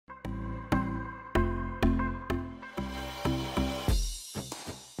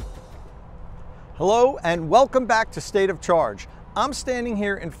Hello and welcome back to State of Charge. I'm standing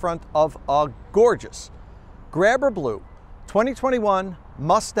here in front of a gorgeous Grabber Blue 2021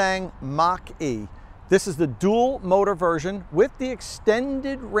 Mustang Mach-E. This is the dual motor version with the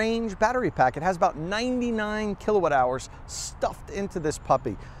extended range battery pack. It has about 99 kilowatt hours stuffed into this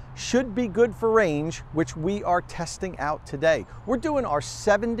puppy. Should be good for range, which we are testing out today. We're doing our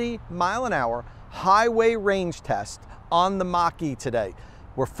 70 mile an hour highway range test on the Mach-E today.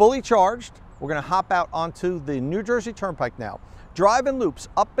 We're fully charged. We're gonna hop out onto the New Jersey Turnpike now. Driving loops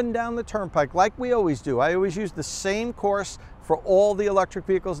up and down the turnpike like we always do. I always use the same course for all the electric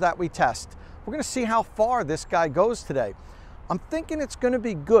vehicles that we test. We're gonna see how far this guy goes today. I'm thinking it's gonna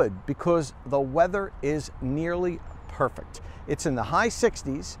be good because the weather is nearly perfect. It's in the high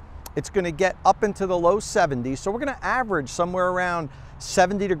 60s. It's gonna get up into the low 70s. So we're gonna average somewhere around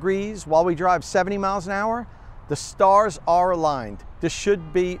 70 degrees while we drive 70 miles an hour. The stars are aligned. This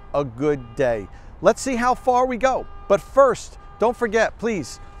should be a good day. Let's see how far we go. But first, don't forget,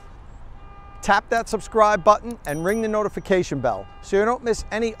 please, tap that subscribe button and ring the notification bell so you don't miss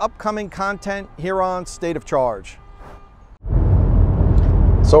any upcoming content here on State of Charge.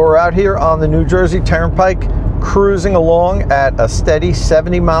 So we're out here on the New Jersey Turnpike, cruising along at a steady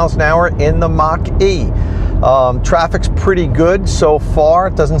 70 miles an hour in the Mach-E. Traffic's pretty good so far.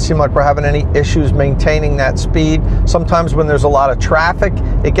 It doesn't seem like we're having any issues maintaining that speed. Sometimes when there's a lot of traffic,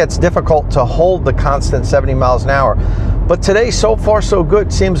 it gets difficult to hold the constant 70 miles an hour. But today, so far so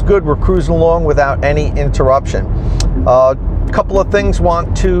good. Seems good. We're cruising along without any interruption. A couple of things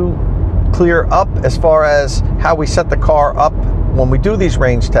want to clear up as far as how we set the car up when we do these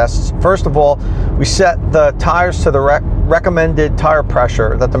range tests. First of all, we set the tires to the recommended tire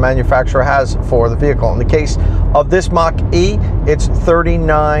pressure that the manufacturer has for the vehicle. In the case of this Mach-E, it's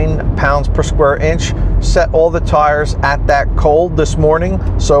 39 pounds per square inch. Set all the tires at that cold this morning,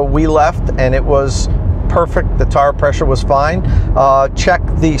 so we left and it was perfect. The tire pressure was fine. Check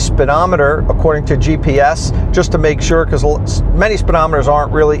the speedometer according to GPS just to make sure, because many speedometers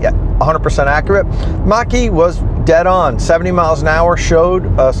aren't really 100% accurate. Mach-E was dead on. 70 miles an hour showed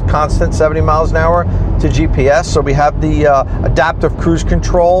a constant 70 miles an hour to GPS. So we have the adaptive cruise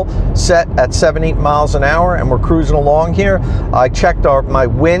control set at 70 miles an hour and we're cruising along here. I checked my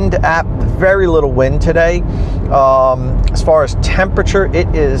wind app, very little wind today. As far as temperature, it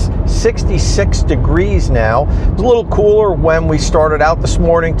is 66 degrees now. It was a little cooler when we started out this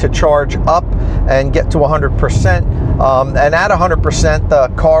morning to charge up and get to 100%. And at 100%, the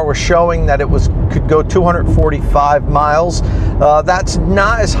car was showing that it could go 245 miles. That's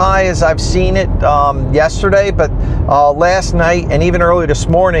not as high as I've seen it yesterday, but last night and even early this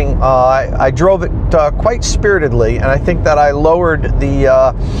morning, I drove it quite spiritedly, and I think that I lowered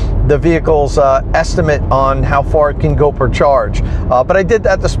the vehicle's estimate on how far it can go per charge. But I did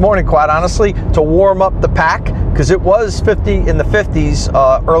that this morning, quite honestly, to warm up the pack, because it was 50 in the 50s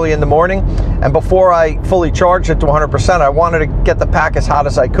early in the morning, and before I fully charged it to 100%, I wanted to get the pack as hot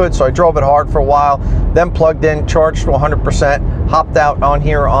as I could, so I drove it hard for a while, then plugged in, charged to 100%, hopped out on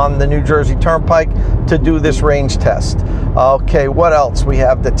here on the New Jersey Turnpike to do this range test. Okay, what else? We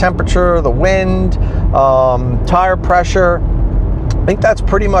have the temperature, the wind, tire pressure. I think that's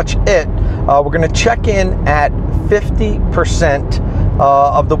pretty much it. We're going to check in at 50%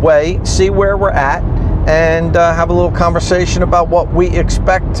 of the way, see where we're at, and have a little conversation about what we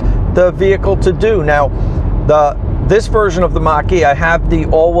expect the vehicle to do. Now, this version of the Mach-E, I have the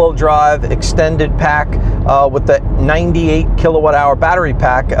all-wheel drive extended pack with the 98 kilowatt hour battery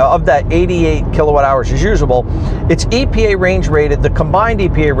pack. Of that, 88 kilowatt hours is usable. It's EPA range rated. The combined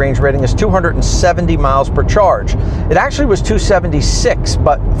EPA range rating is 270 miles per charge. It actually was 276,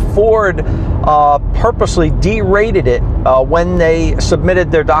 but Ford purposely derated it when they submitted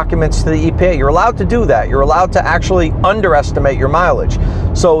their documents to the EPA. You're allowed to do that. You're allowed to actually underestimate your mileage.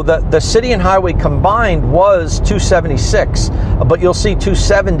 So the city and highway combined was 276, but you'll see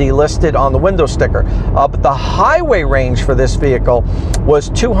 270 listed on the window sticker. But the highway range for this vehicle was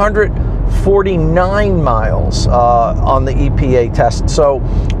 249 miles on the EPA test. So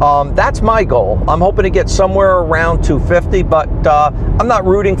that's my goal. I'm hoping to get somewhere around 250, but I'm not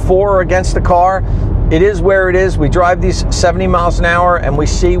rooting for or against the car. It is where it is. We drive these 70 miles an hour and we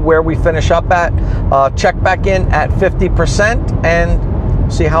see where we finish up at. Check back in at 50% and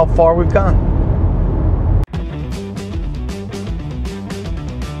see how far we've gone.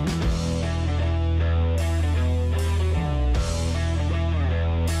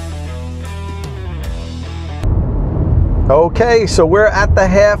 Okay, so we're at the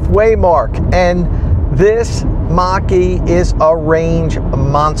halfway mark, and this Mach-E is a range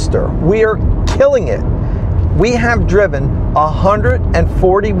monster. We are killing it. we have driven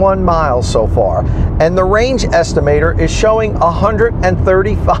 141 miles so far, and the range estimator is showing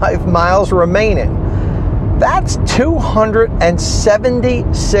 135 miles remaining. That's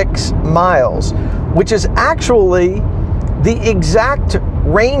 276 miles, which is actually the exact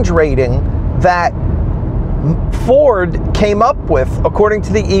range rating that Ford came up with according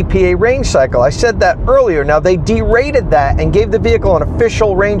to the EPA range cycle. I said that earlier. Now, they derated that and gave the vehicle an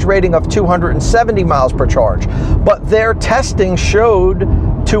official range rating of 270 miles per charge, but their testing showed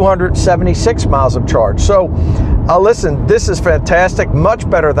 276 miles of charge. So listen, this is fantastic, much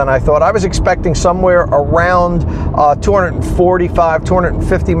better than I thought. I was expecting somewhere around 245,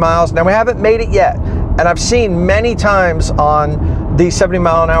 250 miles. Now, we haven't made it yet, and I've seen many times on the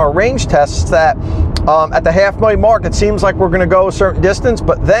 70-mile-an-hour range tests that at the halfway mark, it seems like we're going to go a certain distance,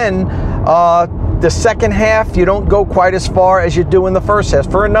 but then the second half, you don't go quite as far as you do in the first half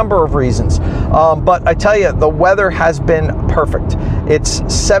for a number of reasons. But I tell you, the weather has been perfect. It's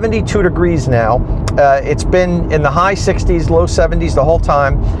 72 degrees now. It's been in the high 60s, low 70s the whole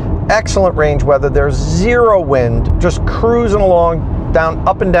time. Excellent range weather. There's zero wind, just cruising along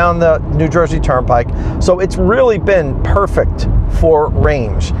up and down the New Jersey Turnpike. So it's really been perfect for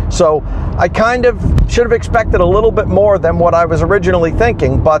range. So I kind of should have expected a little bit more than what I was originally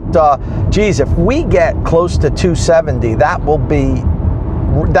thinking, but geez, if we get close to 270, that'll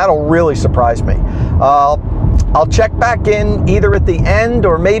really surprise me. I'll check back in either at the end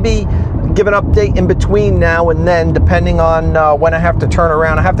or maybe give an update in between now and then, depending on when I have to turn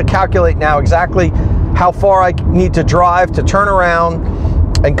around. I have to calculate now exactly how far I need to drive to turn around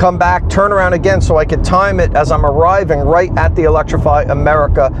and come back, turn around again, so I can time it as I'm arriving right at the Electrify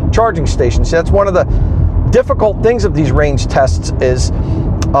America charging station. See, that's one of the difficult things of these range tests is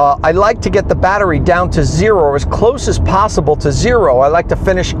I like to get the battery down to zero, or as close as possible to zero. I like to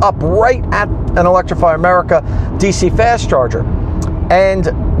finish up right at an Electrify America DC fast charger.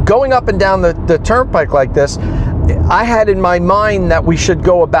 And going up and down the turnpike like this, I had in my mind that we should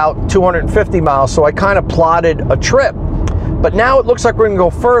go about 250 miles, so I kind of plotted a trip. But now it looks like we're going to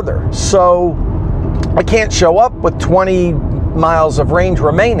go further, so I can't show up with 20 miles of range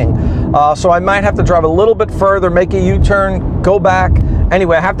remaining. So I might have to drive a little bit further, make a U-turn, go back.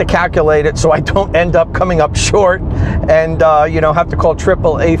 Anyway, I have to calculate it so I don't end up coming up short and have to call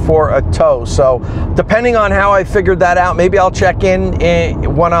AAA for a tow. So depending on how I figured that out, maybe I'll check in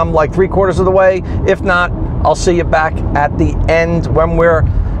when I'm like 3/4 of the way. If not, I'll see you back at the end when we're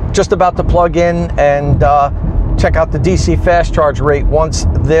just about to plug in and check out the DC fast charge rate once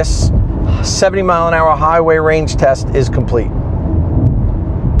this 70-mile-an-hour highway range test is complete.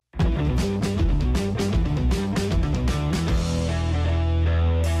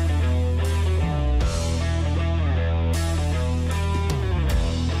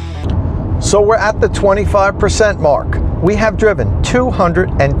 So we're at the 25% mark. We have driven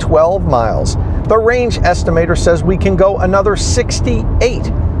 212 miles. The range estimator says we can go another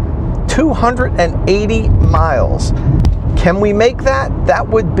 68. 280 miles. Can we make that? That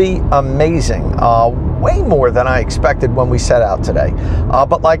would be amazing. Way more than I expected when we set out today.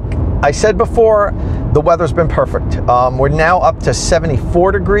 But like I said before, the weather's been perfect. We're now up to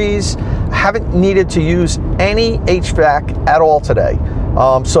 74 degrees. Haven't needed to use any HVAC at all today.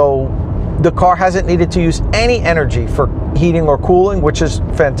 So the car hasn't needed to use any energy for heating or cooling, which is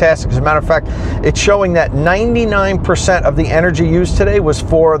fantastic. As a matter of fact, it's showing that 99% of the energy used today was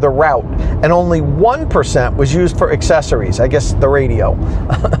for the route, and only 1% was used for accessories, I guess the radio.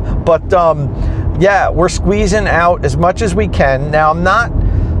 But yeah, we're squeezing out as much as we can. Now,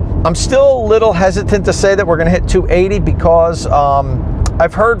 I'm still a little hesitant to say that we're gonna hit 280 because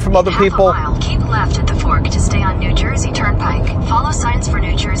I've heard from other people. Half a mile, keep left at the fork to stay on New Jersey Turnpike. Follow signs for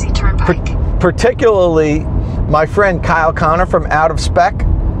New Jersey Turnpike. Particularly my friend Kyle Connor from Out of Spec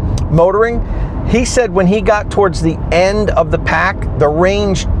Motoring, he said when he got towards the end of the pack, the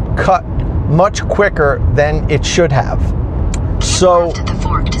range cut much quicker than it should have. So left at the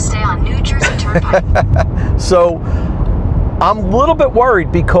fork to stay on New Jersey Turnpike. So I'm a little bit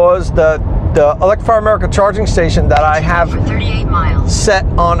worried because the Electrify America charging station that I have 38 miles. set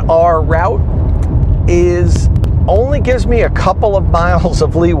on our route only gives me a couple of miles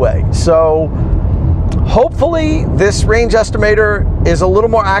of leeway. So hopefully this range estimator is a little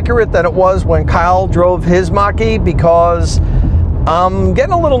more accurate than it was when Kyle drove his Mach-E, because I'm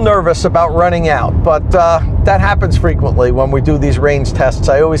getting a little nervous about running out. But that happens frequently when we do these range tests.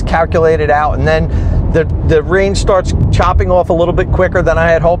 I always calculate it out and then the range starts chopping off a little bit quicker than I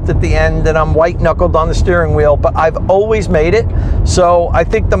had hoped at the end, and I'm white-knuckled on the steering wheel, but I've always made it, so I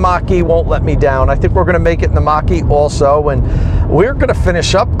think the Mach-E won't let me down. I think we're going to make it in the Mach-E also, and we're going to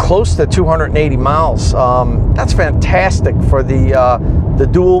finish up close to 280 miles. That's fantastic for the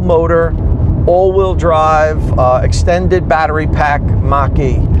dual motor, all-wheel drive, extended battery pack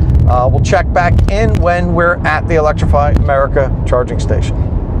Mach-E. We'll check back in when we're at the Electrify America charging station.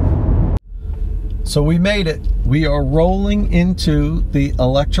 So we made it. We are rolling into the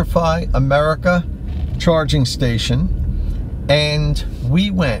Electrify America charging station, and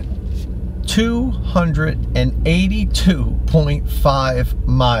we went 282.5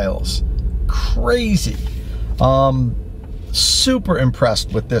 miles. Crazy. Super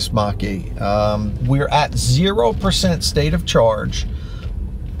impressed with this Mach-E. We're at 0% state of charge,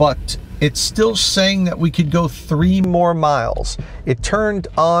 but it's still saying that we could go 3 more miles. It turned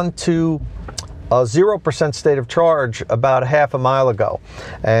on to a 0% state of charge about a half a mile ago,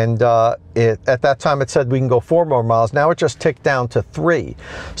 and at that time it said we can go 4 more miles. Now it just ticked down to 3.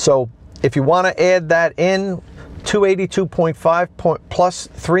 So if you want to add that in, 282.5 plus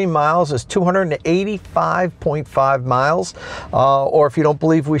 3 miles is 285.5 miles. Or if you don't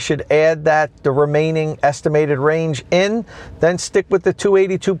believe we should add the remaining estimated range in, then stick with the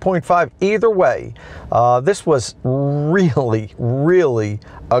 282.5. Either way, this was really, really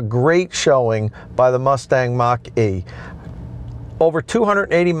a great showing by the Mustang Mach-E. Over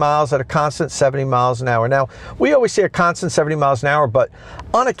 280 miles at a constant 70 miles an hour. Now, we always say a constant 70 miles an hour, but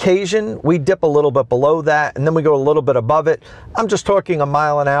on occasion, we dip a little bit below that, and then we go a little bit above it. I'm just talking a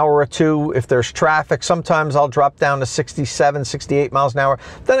mile an hour or two. If there's traffic, sometimes I'll drop down to 67, 68 miles an hour.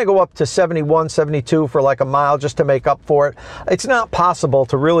 Then I go up to 71, 72 for like a mile just to make up for it. It's not possible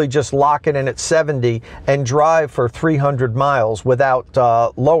to really just lock it in at 70 and drive for 300 miles without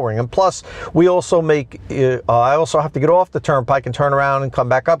lowering. And plus, we also make, I also have to get off the turnpike and turn around and come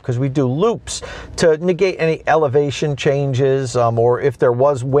back up because we do loops to negate any elevation changes or if there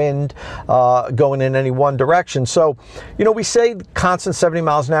was wind going in any one direction. So, you know, we say constant 70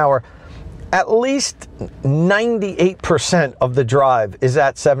 miles an hour. At least 98% of the drive is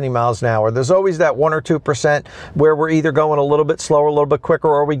at 70 miles an hour. There's always that 1 or 2% where we're either going a little bit slower, a little bit quicker,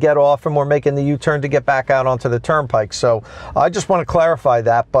 or we get off and we're making the U-turn to get back out onto the turnpike. So I just want to clarify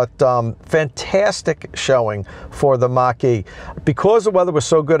that, but fantastic showing for the Mach-E. Because the weather was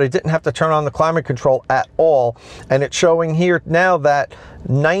so good, I didn't have to turn on the climate control at all, and it's showing here now that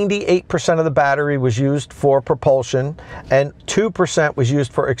 98% of the battery was used for propulsion and 2% was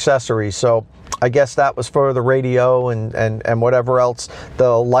used for accessories. So I guess that was for the radio and whatever else, the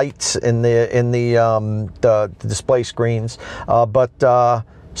lights in the display screens. But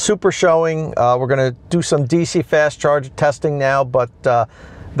super showing. We're going to do some DC fast charge testing now, but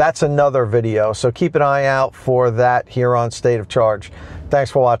that's another video. So keep an eye out for that here on State of Charge.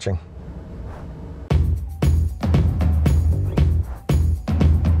 Thanks for watching.